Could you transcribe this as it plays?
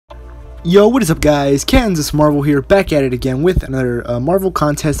Yo, what is up guys, Kansas Marvel here, back at it again with another Marvel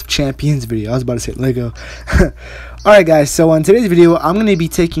Contest of Champions video. I was about to say Lego. Alright guys, so on today's video, I'm going to be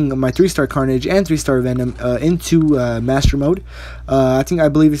taking my 3-star Carnage and 3-star Venom into Master Mode. I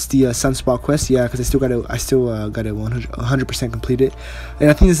believe it's the Sunspot quest, yeah, because I still got to 100% complete it. And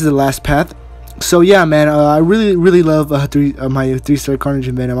I think this is the last path. So yeah, man, I really love my 3-star Carnage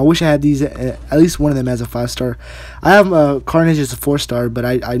and Venom. I wish I had these, at least one of them as a 5-star. I have Carnage as a 4-star, but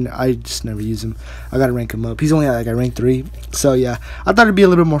I just never use him. I gotta rank him up. He's only at like a rank 3. So yeah, I thought it'd be a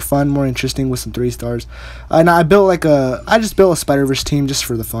little bit more fun, more interesting with some 3-stars. And I just built a Spider-Verse team just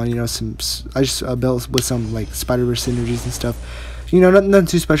for the fun, you know. I just built with some like Spider-Verse synergies and stuff. You know, nothing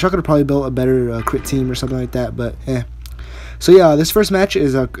too special. I could have probably built a better crit team or something like that, but eh. So yeah, this first match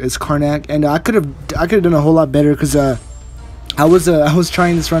is Carnage, and I could have done a whole lot better because I was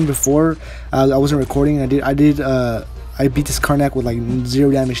trying this run before. I wasn't recording. I beat this Carnage with like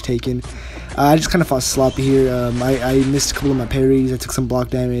 0 damage taken. I just kind of fought sloppy here. I missed a couple of my parries. I took some block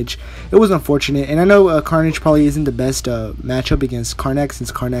damage. It was unfortunate, and I know Carnage probably isn't the best matchup against Carnage,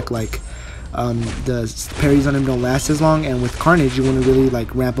 since Carnage the parries on him don't last as long, and with Carnage you want to really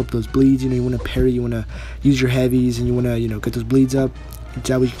like ramp up those bleeds. You know, you want to parry, you want to use your heavies, and you want to, you know, get those bleeds up.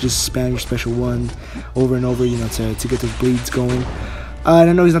 That way you can just spam your special one over and over, you know, to get those bleeds going. And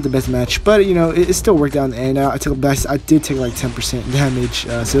I know he's not the best match, but you know, it still worked out in the end. I did take like 10% damage,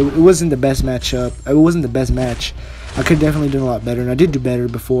 so it wasn't the best matchup. It wasn't the best match. I could definitely done a lot better, and I did do better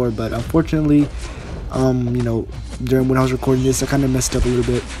before, but unfortunately, you know, when I was recording this, I kind of messed up a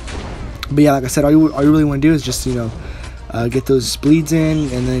little bit. But yeah, like I said, all you really want to do is just, you know, get those bleeds in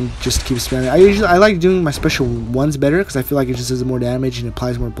and then just keep spamming. I like doing my special ones better because I feel like it just does more damage and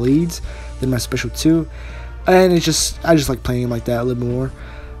applies more bleeds than my special 2. And I just like playing like that a little bit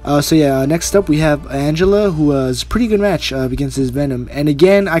more. So yeah, next up we have Angela, who was a pretty good match against his Venom. And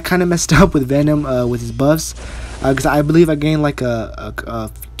again, I kind of messed up with Venom with his buffs, because I believe I gained like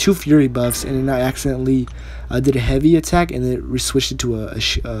 2 Fury buffs, and then I accidentally did a heavy attack, and then switched it to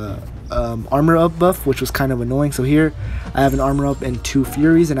a armor up buff, which was kind of annoying. So here I have an armor up and 2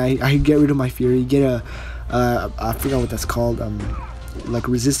 Furies, and I get rid of my Fury, get a I forgot what that's called, like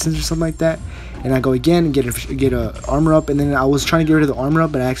resistance or something like that, and I go again and get a armor up, and then I was trying to get rid of the armor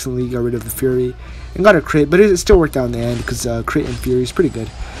up, but I accidentally got rid of the Fury and got a crit, but it still worked out in the end because crit and Fury is pretty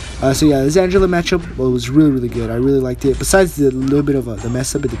good. So yeah, this Angela matchup was really good. I really liked it. Besides the little bit of the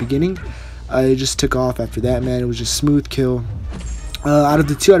mess up at the beginning, it just took off after that, man. It was just smooth kill. Out of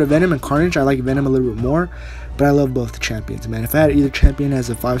the two, out of Venom and Carnage, I like Venom a little bit more, but I love both the champions, man. If I had either champion as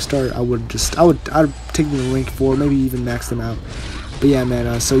a 5-star, I'd take them to rank 4, maybe even max them out. But yeah, man,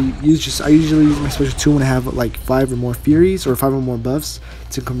 I usually use my special 2 when I have like 5 or more Furies or 5 or more buffs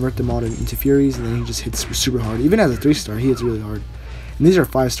to convert them all into Furies, and then he just hits super hard. Even as a 3-star, he hits really hard. And these are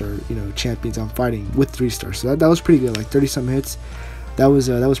 5-star, you know, champions I'm fighting with 3-stars, so that was pretty good, like 30-something hits. That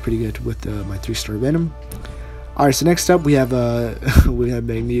was pretty good with my 3-star Venom. Alright, so next up we have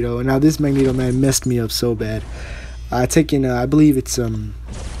Magneto, and now this Magneto, man, messed me up so bad. I believe it's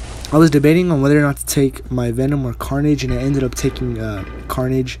I was debating on whether or not to take my Venom or Carnage, and I ended up taking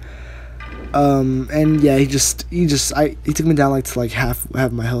Carnage. And yeah, he took me down like to like half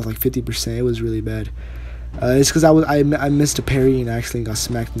my health, like 50%. It was really bad. It's because I missed a parry and I actually got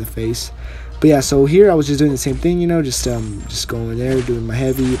smacked in the face. But yeah, so here I was just doing the same thing, you know, just going in there, doing my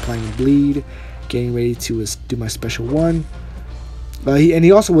heavy, applying a bleed, getting ready to do my special one.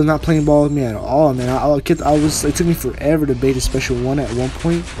 He also was not playing ball with me at all, man. It took me forever to bait a special one at one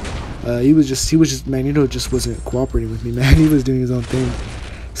point. Magneto just wasn't cooperating with me, man. He was doing his own thing.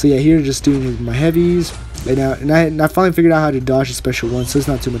 So yeah, here just doing my heavies, and I finally figured out how to dodge a special one, so it's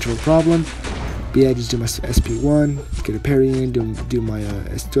not too much of a problem. But yeah, just do my SP1, get a parry in, do my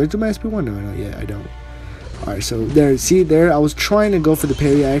do I do my SP1? No, yeah, I don't. Alright, so there, I was trying to go for the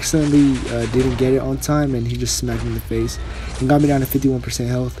parry. I accidentally didn't get it on time, and he just smacked me in the face and got me down to 51%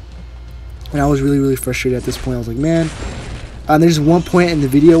 health. And I was really frustrated at this point. I was like, man, there's one point in the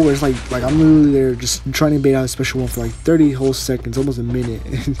video where it's like I'm literally there just trying to bait out a special one for like 30 whole seconds, almost a minute.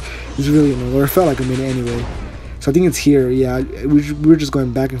 It's really annoying, or it felt like a minute anyway. So I think it's here. Yeah, we were just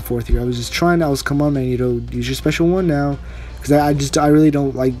going back and forth here. I was come on, Magneto, use your special one now, because I really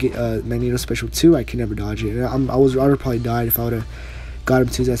don't like Magneto special 2. I can never dodge it. I would have probably died if I would have got him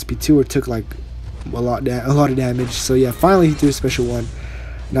to his SP2 or took like a lot of damage. So yeah, finally he threw a special one,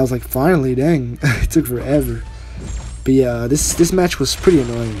 and I was like, finally, dang. It took forever. But yeah, this match was pretty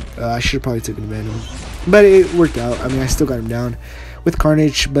annoying. I should have probably taken Venom, but it worked out. I mean, I still got him down with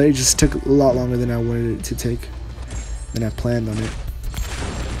Carnage, but it just took a lot longer than I wanted it to take, than I planned on it.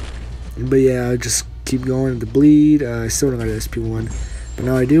 But yeah, I just keep going to bleed. I still don't got an SP1, And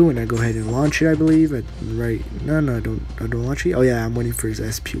now I do, and I go ahead and launch it, I believe. No, I don't launch it. Oh yeah, I'm waiting for his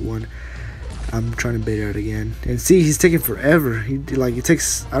SP1. I'm trying to bait it out again. And see, he's taking forever. It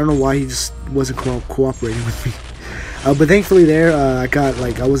takes, I don't know why he just wasn't cooperating with me. But thankfully there, I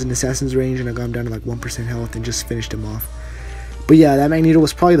was in assassin's range, and I got him down to like 1% health and just finished him off. But yeah, that Magneto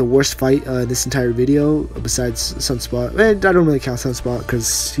was probably the worst fight this entire video, besides Sunspot. I don't really count Sunspot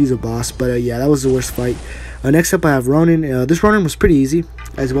because he's a boss, but yeah, that was the worst fight. Next up I have Ronin. This Ronin was pretty easy,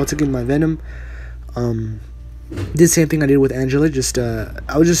 as well taking my Venom. Did the same thing I did with Angela,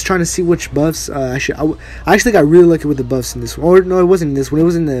 I was just trying to see which buffs, I actually got really lucky with the buffs in this one. Or no, it wasn't in this one, it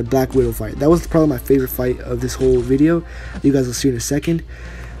was in the Black Widow fight. That was probably my favorite fight of this whole video. You guys will see in a second.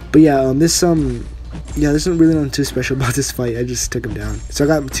 But yeah, there's really nothing too special about this fight. I just took him down. So I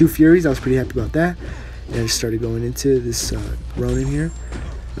got 2 Furies, I was pretty happy about that. And I just started going into this Ronin here.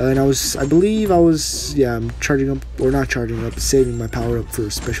 And I believe I was charging up, or not charging up, saving my power up for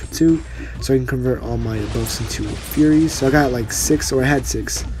special 2, so I can convert all my buffs into Furies. So I got like 6, or I had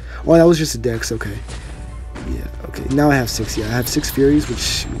 6. Oh, that was just a dex, okay. Yeah, okay, now I have 6, yeah, I have 6 Furies,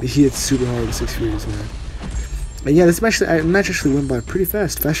 which he hits super hard with 6 Furies, man. And yeah, this match actually went by pretty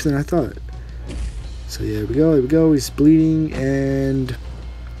fast, faster than I thought. So yeah, here we go, he's bleeding, and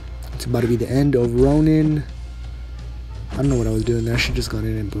it's about to be the end of Ronin. I don't know what I was doing there. I should just gone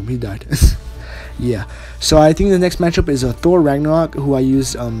in and boom, he died. Yeah. So I think the next matchup is Thor Ragnarok, who I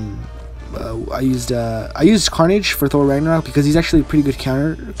used Carnage for Thor Ragnarok because he's actually a pretty good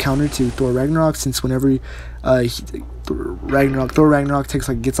counter to Thor Ragnarok, since whenever Thor Ragnarok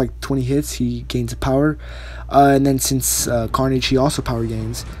gets like 20 hits, he gains a power. And then since Carnage, he also power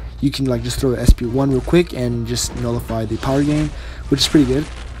gains. You can like just throw an SP1 real quick and just nullify the power gain, which is pretty good.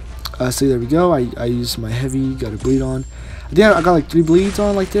 So there we go. I used my heavy, got a bleed on. I think I got like 3 bleeds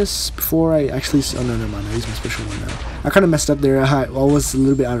on like this before I actually. Oh no, never mind. I used my special one now. I kind of messed up there. I was a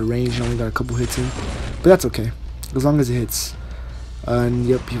little bit out of range and only got a couple hits in, but that's okay as long as it hits. And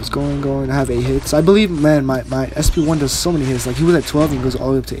yep, he was going. I have 8 hits. I believe, man, my SP1 does so many hits. Like he was at 12 and goes all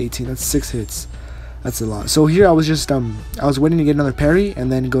the way up to 18. That's 6 hits. That's a lot. So here I was just I was waiting to get another parry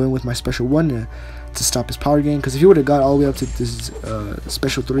and then going with my special 1 to stop his power gain, because if he would have got all the way up to this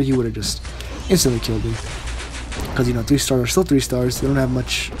special 3, he would have just instantly killed me. Because 3 stars are still 3 stars. They don't have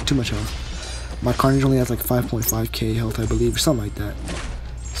too much health. My Carnage only has like 5.5k health, I believe, or something like that.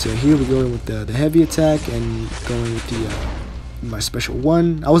 So here we go with the heavy attack and going with the my special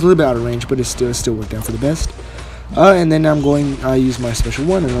 1. I was a little bit out of range, but it still worked out for the best. And then I use my special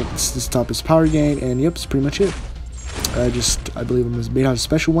 1 and to stop his power gain, and yep, that's pretty much it. I believe I'm just made out of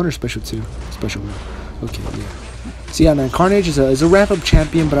special 1 or special 2? Special 1. Okay, yeah. So yeah, man, Carnage is a ramp-up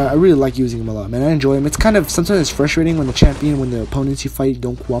champion, but I really like using him a lot, man. I enjoy him. It's kind of, sometimes it's frustrating when the opponents you fight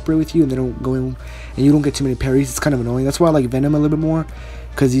don't cooperate with you, and they don't go in, and you don't get too many parries. It's kind of annoying. That's why I like Venom a little bit more,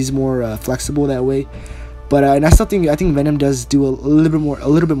 because he's more flexible that way. But and I think Venom does do a little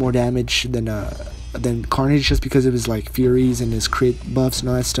bit more damage than Carnage, just because of his like Furies and his crit buffs and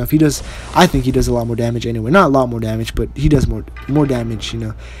all that stuff. I think he does a lot more damage anyway. Not a lot more damage, but he does more damage,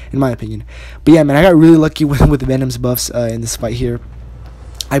 in my opinion. But yeah, man, I got really lucky with Venom's buffs in this fight here.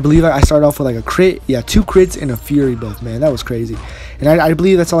 I believe I started off with like a crit, 2 crits and a Fury buff, man. That was crazy. And I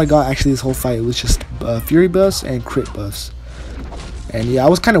believe that's all I got actually this whole fight. It was just Fury buffs and crit buffs. And yeah, I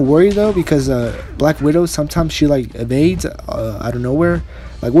was kind of worried though, because Black Widow, sometimes she like evades out of nowhere.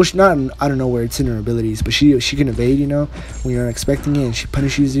 Like, well, not out of nowhere, it's in her abilities, but she can evade, when you're not expecting it, and she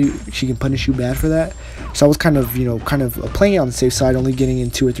punishes you. She can punish you bad for that. So I was kind of playing it on the safe side, only getting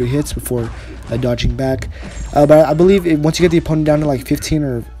in 2 or 3 hits before dodging back. But I believe once you get the opponent down to like 15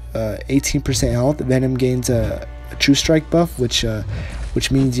 or 18% health, Venom gains a True Strike buff, which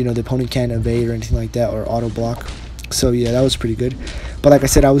means the opponent can't evade or anything like that, or auto block. So yeah, that was pretty good. But like I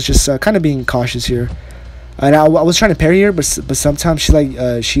said, I was just kind of being cautious here. And I was trying to parry her, but sometimes she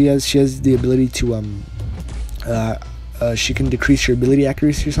has the ability to she can decrease your ability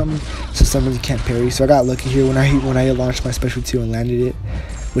accuracy or something. So sometimes you can't parry. So I got lucky here when I launched my special 2 and landed it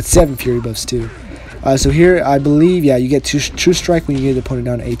with 7 Fury buffs too. So here I believe you get True Strike when you get the opponent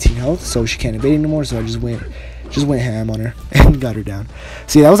down to 18 health, so she can't evade anymore. So I just went ham on her and got her down.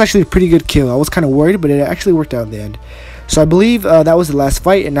 So yeah, that was actually a pretty good kill. I was kind of worried, but it actually worked out in the end. So I believe that was the last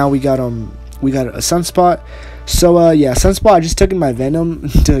fight, and now we got a Sunspot. So yeah, Sunspot, I just took in my Venom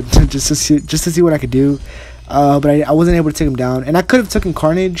just to see what I could do. But I wasn't able to take him down, and I could have taken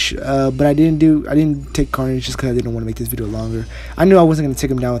Carnage, but I didn't take Carnage just because I didn't want to make this video longer. I knew I wasn't going to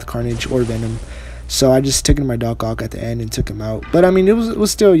take him down with Carnage or Venom, so I just took in my Doc Ock at the end and took him out. But I mean, it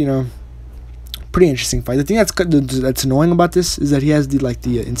was still pretty interesting fight. The thing that's annoying about this is that he has the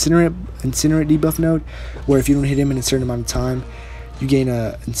incinerate debuff node, where if you don't hit him in a certain amount of time, you gain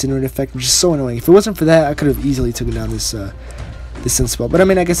a incinerate effect, which is so annoying. If it wasn't for that, I could have easily taken down this this sunspot. But I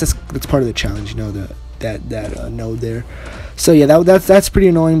mean, I guess that's part of the challenge, you know, that node there. So yeah, that's pretty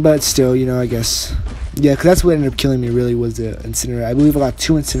annoying, but still, you know, I guess, yeah, because that's what ended up killing me really, was the incinerate. I believe I got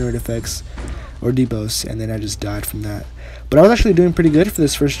 2 incinerate effects or debuffs, and then I just died from that. But I was actually doing pretty good for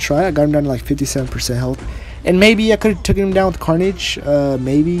this first try. I got him down to like 57% health, and maybe I could have taken him down with Carnage.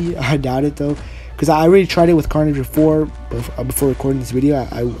 Maybe, I doubt it though, because I already tried it with Carnage before recording this video.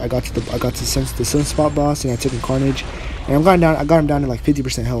 I got to the sunspot boss, and I took him Carnage, and I got him down to like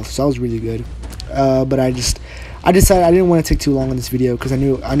 50% health, so that was really good. But I decided I didn't want to take too long on this video, because I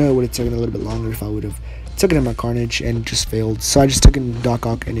know it would have taken a little bit longer if I would have taken him on Carnage and just failed. So I just took him Doc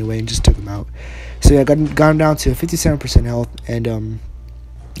Ock anyway and just took him out. So yeah, got him down to 57% health, and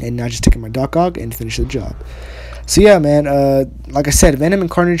I just took him my Doc Ock and finished the job. So yeah, man, like I said, Venom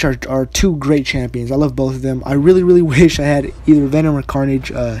and Carnage are 2 great champions. I love both of them. I really wish I had either Venom or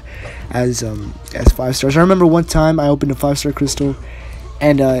Carnage as 5 stars. I remember one time I opened a 5-star crystal,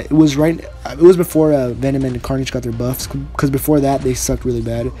 and it was before Venom and Carnage got their buffs, because before that they sucked really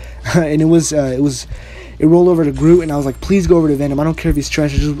bad. And it rolled over to Groot, and I was like, please go over to Venom. I don't care if he's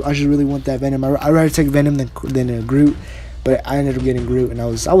trash. I just really want that Venom. I'd rather take Venom than Groot, but I ended up getting Groot, and I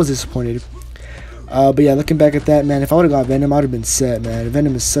was disappointed. But yeah, looking back at that, man, if I would have got Venom, I would have been set, man.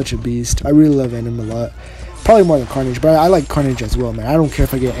 Venom is such a beast. I really love Venom a lot. Probably more than Carnage, but I like Carnage as well, man. I don't care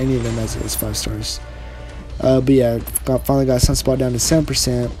if I get any of them as 5 stars. But yeah, finally got Sunspot down to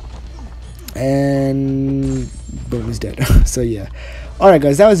 7%, and boom, he's dead. So yeah. Alright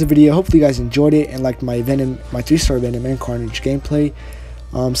guys, that was the video. Hopefully you guys enjoyed it and liked my 3-star Venom and Carnage gameplay.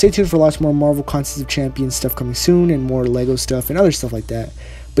 Stay tuned for lots more Marvel Contest of Champions stuff coming soon, and more Lego stuff and other stuff like that.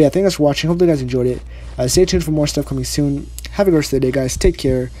 But yeah, thanks for watching. Hopefully you guys enjoyed it. Stay tuned for more stuff coming soon. Have a good rest of the day, guys. Take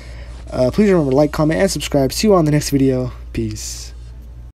care. Please remember to like, comment, and subscribe. See you on the next video. Peace.